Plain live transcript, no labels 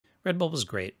Redbubble is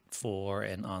great for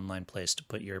an online place to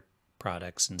put your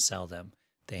products and sell them.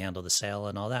 They handle the sale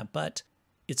and all that, but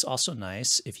it's also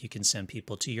nice if you can send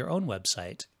people to your own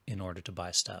website in order to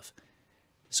buy stuff.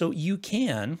 So you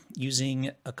can,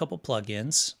 using a couple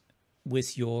plugins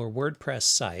with your WordPress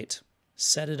site,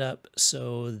 set it up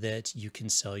so that you can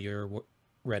sell your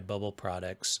Redbubble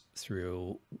products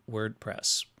through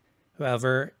WordPress.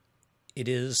 However, it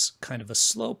is kind of a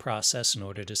slow process in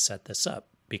order to set this up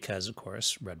because, of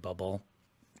course, Redbubble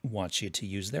wants you to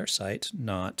use their site,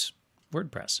 not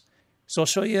WordPress. So I'll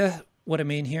show you what I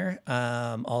mean here.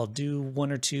 I'll do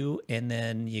one or two, and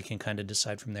then you can kind of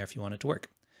decide from there if you want it to work.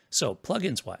 So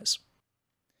plugins-wise,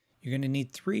 you're going to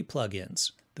need 3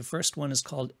 plugins. The first one is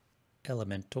called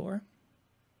Elementor.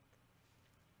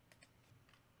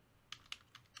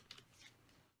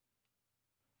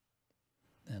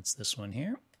 That's this one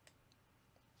here.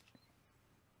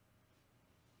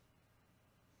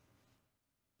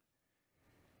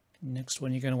 Next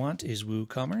one you're going to want is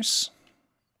Woocommerce.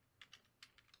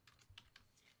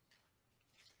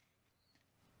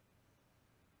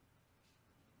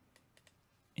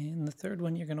 And the third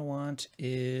one you're going to want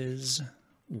is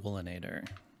Woolentor.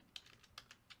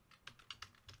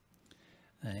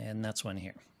 And that's one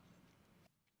here.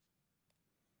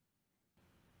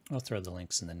 I'll throw the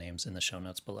links and the names in the show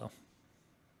notes below.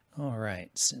 All right,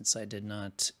 since I did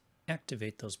not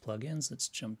activate those plugins, let's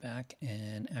jump back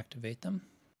and activate them.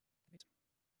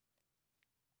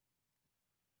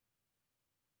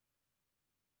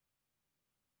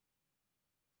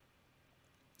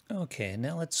 Okay,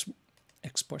 now let's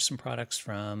export some products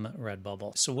from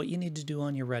Redbubble. So what you need to do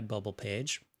on your Redbubble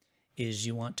page is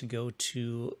you want to go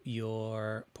to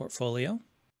your portfolio,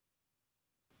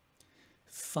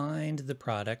 find the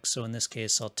product. So in this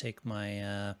case, I'll take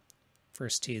my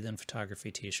First Tea Then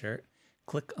Photography t-shirt,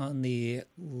 click on the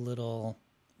little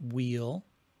wheel,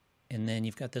 and then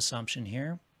you've got this option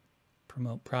here,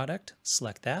 Promote Product,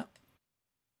 select that.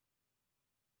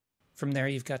 From there,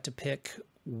 you've got to pick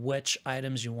which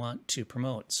items you want to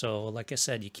promote. So like I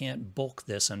said, you can't bulk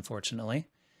this, unfortunately.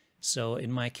 So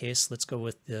in my case, let's go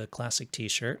with the classic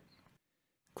t-shirt.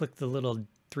 Click the little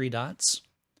 3 dots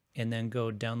and then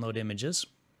go download images.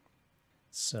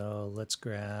 So let's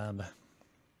grab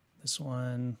this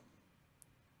one,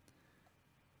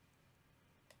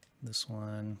 this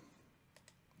one,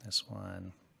 this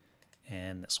one,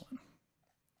 and this one.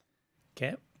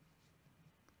 Okay.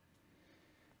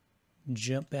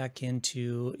 Jump back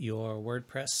into your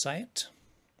WordPress site,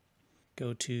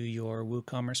 go to your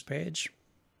WooCommerce page,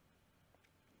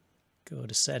 go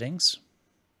to Settings,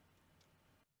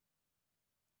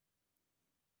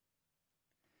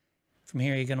 from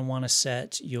here you're going to want to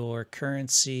set your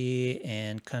currency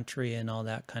and country and all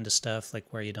that kind of stuff,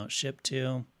 like where you don't ship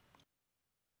to.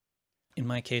 In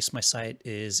my case, my site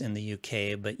is in the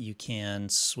UK, but you can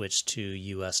switch to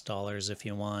US dollars if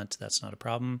you want, that's not a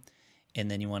problem. And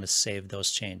then you want to save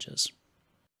those changes.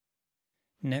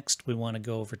 Next, we want to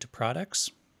go over to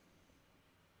Products.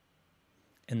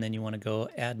 And then you want to go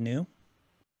Add New.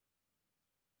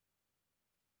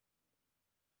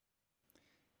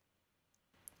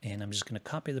 And I'm just going to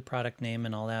copy the product name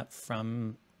and all that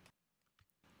from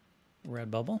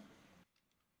Redbubble.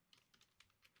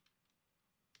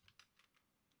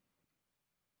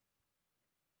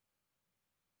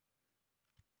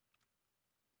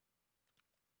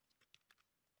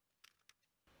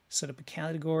 Set up a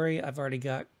category. I've already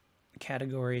got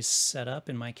categories set up,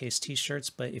 in my case t-shirts,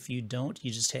 but if you don't,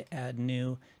 you just hit Add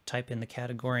New, type in the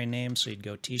category name, so you'd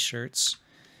go t-shirts.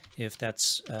 If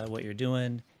that's what you're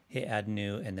doing, hit Add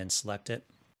New and then select it.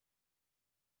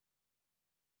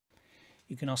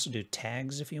 You can also do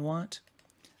tags if you want.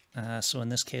 So in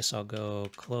this case, I'll go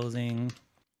clothing,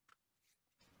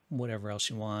 whatever else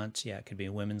you want. Yeah, it could be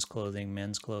women's clothing,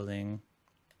 men's clothing.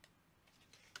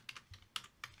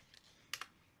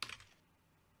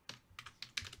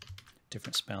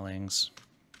 Different spellings.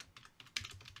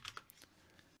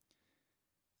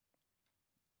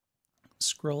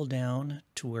 Scroll down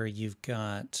to where you've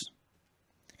got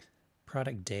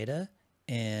product data,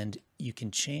 and you can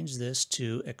change this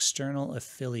to external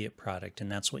affiliate product,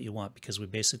 and that's what you want because we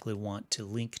basically want to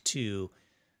link to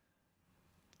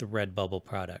the Redbubble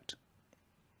product.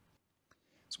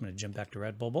 So I'm going to jump back to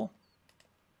Redbubble.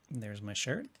 There's my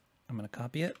shirt. I'm going to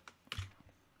copy it.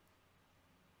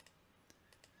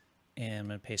 And I'm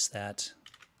going to paste that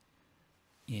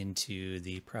into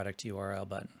the product URL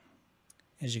button.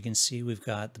 As you can see, we've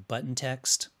got the button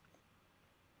text.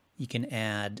 You can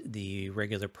add the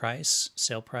regular price,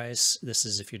 sale price. This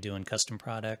is if you're doing custom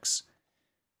products.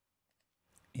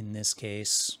 In this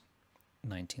case,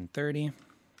 $19.30.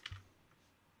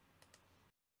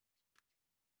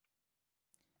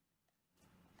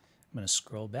 I'm going to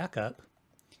scroll back up,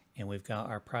 and we've got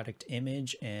our product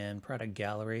image and product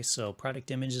gallery. So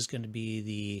product image is going to be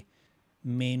the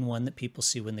main one that people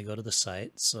see when they go to the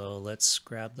site. So let's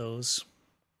grab those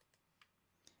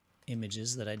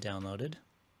images that I downloaded.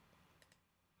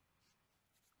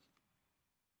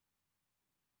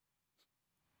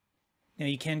 Now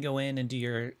you can go in and do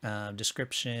your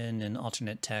description and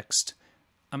alternate text.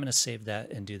 I'm going to save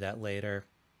that and do that later.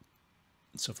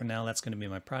 So for now, that's going to be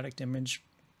my product image.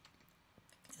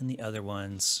 And the other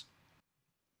ones.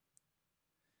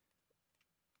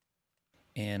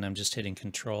 And I'm just hitting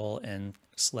Control and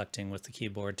selecting with the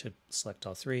keyboard to select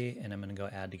all three. And I'm going to go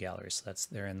add to gallery. So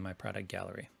they're in my product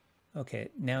gallery. Okay,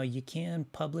 now you can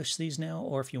publish these now,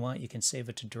 or if you want, you can save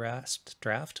it to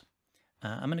draft.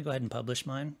 I'm going to go ahead and publish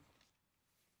mine.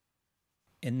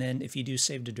 And then if you do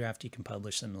save to draft, you can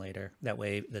publish them later. That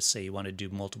way, let's say you want to do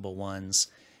multiple ones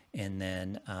and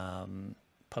then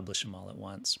publish them all at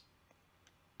once.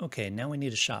 Okay, now we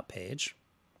need a shop page.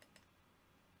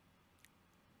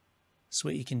 So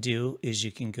what you can do is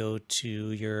you can go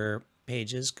to your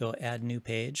pages, go add new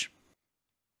page,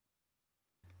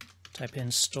 type in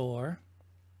store.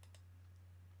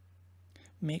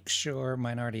 Make sure,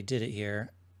 mine already did it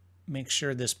here, make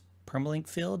sure this permalink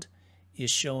field is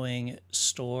showing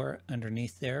store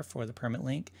underneath there for the permit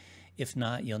link. If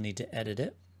not, you'll need to edit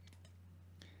it.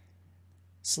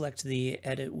 Select the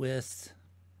edit with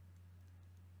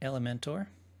Elementor.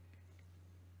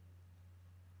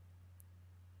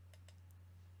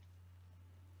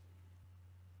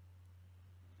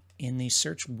 In the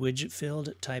search widget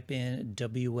field, type in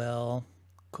WL:/add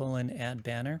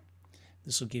banner.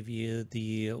 This will give you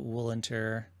the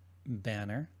Woolentor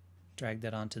banner. Drag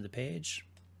that onto the page.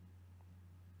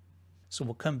 So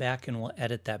we'll come back and we'll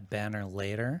edit that banner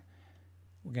later.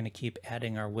 We're going to keep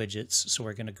adding our widgets. So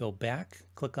we're going to go back,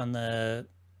 click on the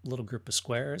little group of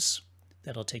squares.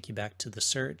 That'll take you back to the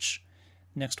search.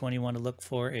 Next one you want to look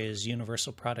for is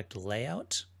Universal Product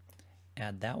Layout.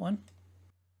 Add that one.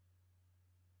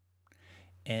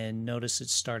 And notice it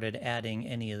started adding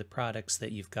any of the products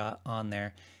that you've got on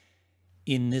there.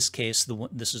 In this case,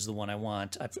 this is the one I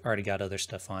want. I've already got other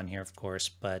stuff on here, of course,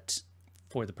 but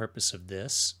for the purpose of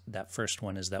this, that first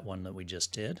one is that one that we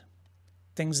just did.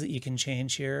 Things that you can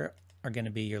change here are going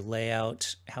to be your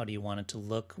layout. How do you want it to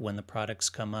look when the products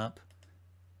come up?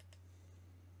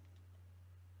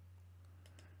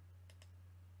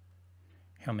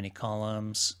 How many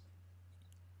columns?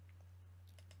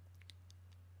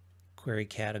 Query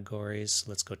categories.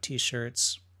 Let's go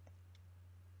t-shirts.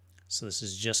 So this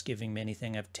is just giving me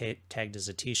anything I've tagged as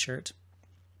a t-shirt.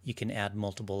 You can add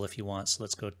multiple if you want. So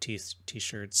let's go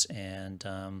t-shirts and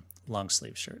long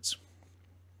sleeve shirts.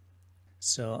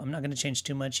 So I'm not going to change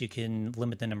too much. You can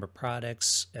limit the number of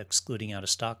products. Excluding out of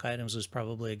stock items was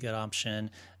probably a good option,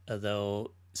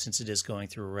 although since it is going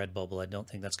through Redbubble, I don't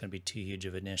think that's going to be too huge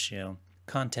of an issue.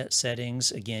 Content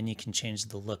settings, again, you can change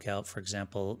the lookout. For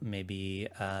example, maybe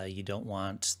you don't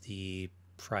want the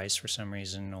price for some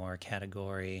reason or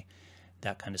category,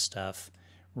 that kind of stuff.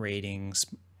 Ratings.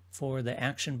 For the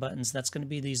action buttons, that's going to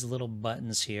be these little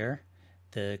buttons here,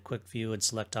 the quick view and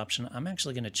select option. I'm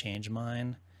actually going to change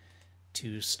mine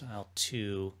to style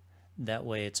 2. That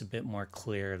way it's a bit more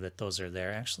clear that those are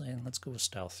there. Actually, let's go with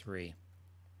style 3.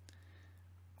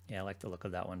 Yeah, I like the look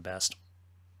of that one best.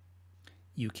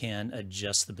 You can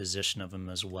adjust the position of them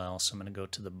as well. So I'm going to go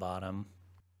to the bottom.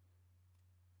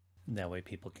 That way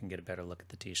people can get a better look at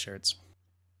the t-shirts.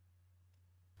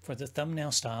 For the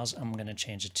thumbnail styles, I'm going to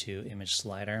change it to image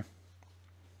slider.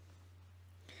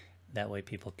 That way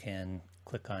people can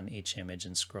click on each image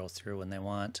and scroll through when they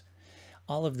want.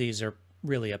 All of these are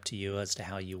really up to you as to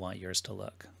how you want yours to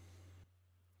look.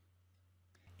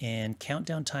 And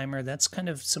countdown timer, that's kind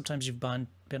of, sometimes you've been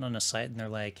on a site and they're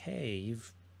like, hey,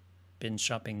 you've been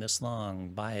shopping this long,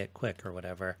 buy it quick or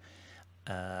whatever.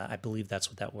 I believe that's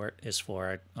what that word is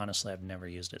for. Honestly, I've never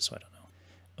used it, so I don't know.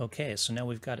 Okay, so now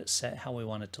we've got it set how we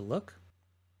want it to look.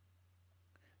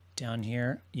 Down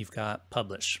here, you've got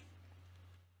publish.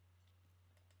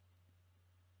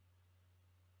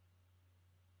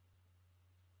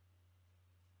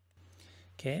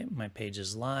 Okay, my page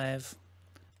is live.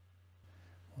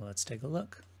 Well, let's take a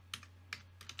look.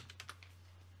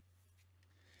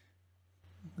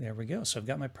 There we go. So I've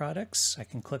got my products. I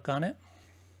can click on it.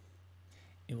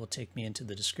 It will take me into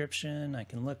the description. I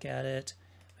can look at it.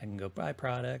 I can go buy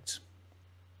product.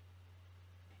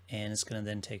 And it's going to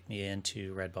then take me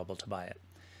into Redbubble to buy it.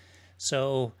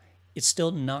 So it's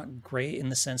still not great in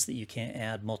the sense that you can't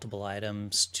add multiple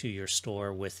items to your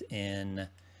store within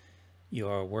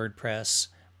your WordPress,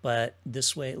 but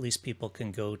this way at least people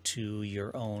can go to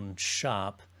your own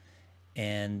shop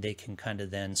and they can kind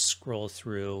of then scroll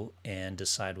through and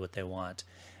decide what they want.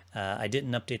 I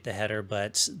didn't update the header,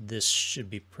 but this should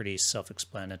be pretty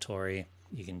self-explanatory.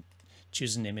 You can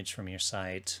choose an image from your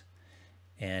site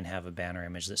and have a banner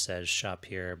image that says shop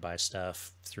here, buy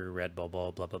stuff through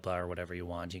Redbubble, blah, blah, blah, or whatever you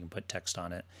want. You can put text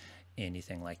on it,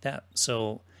 anything like that.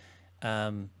 So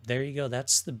there you go.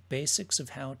 That's the basics of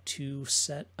how to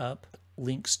set up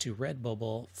links to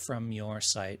Redbubble from your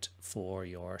site for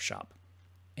your shop.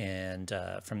 And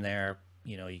from there,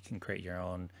 you can create your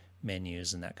own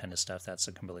menus and that kind of stuff. That's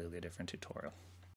a completely different tutorial.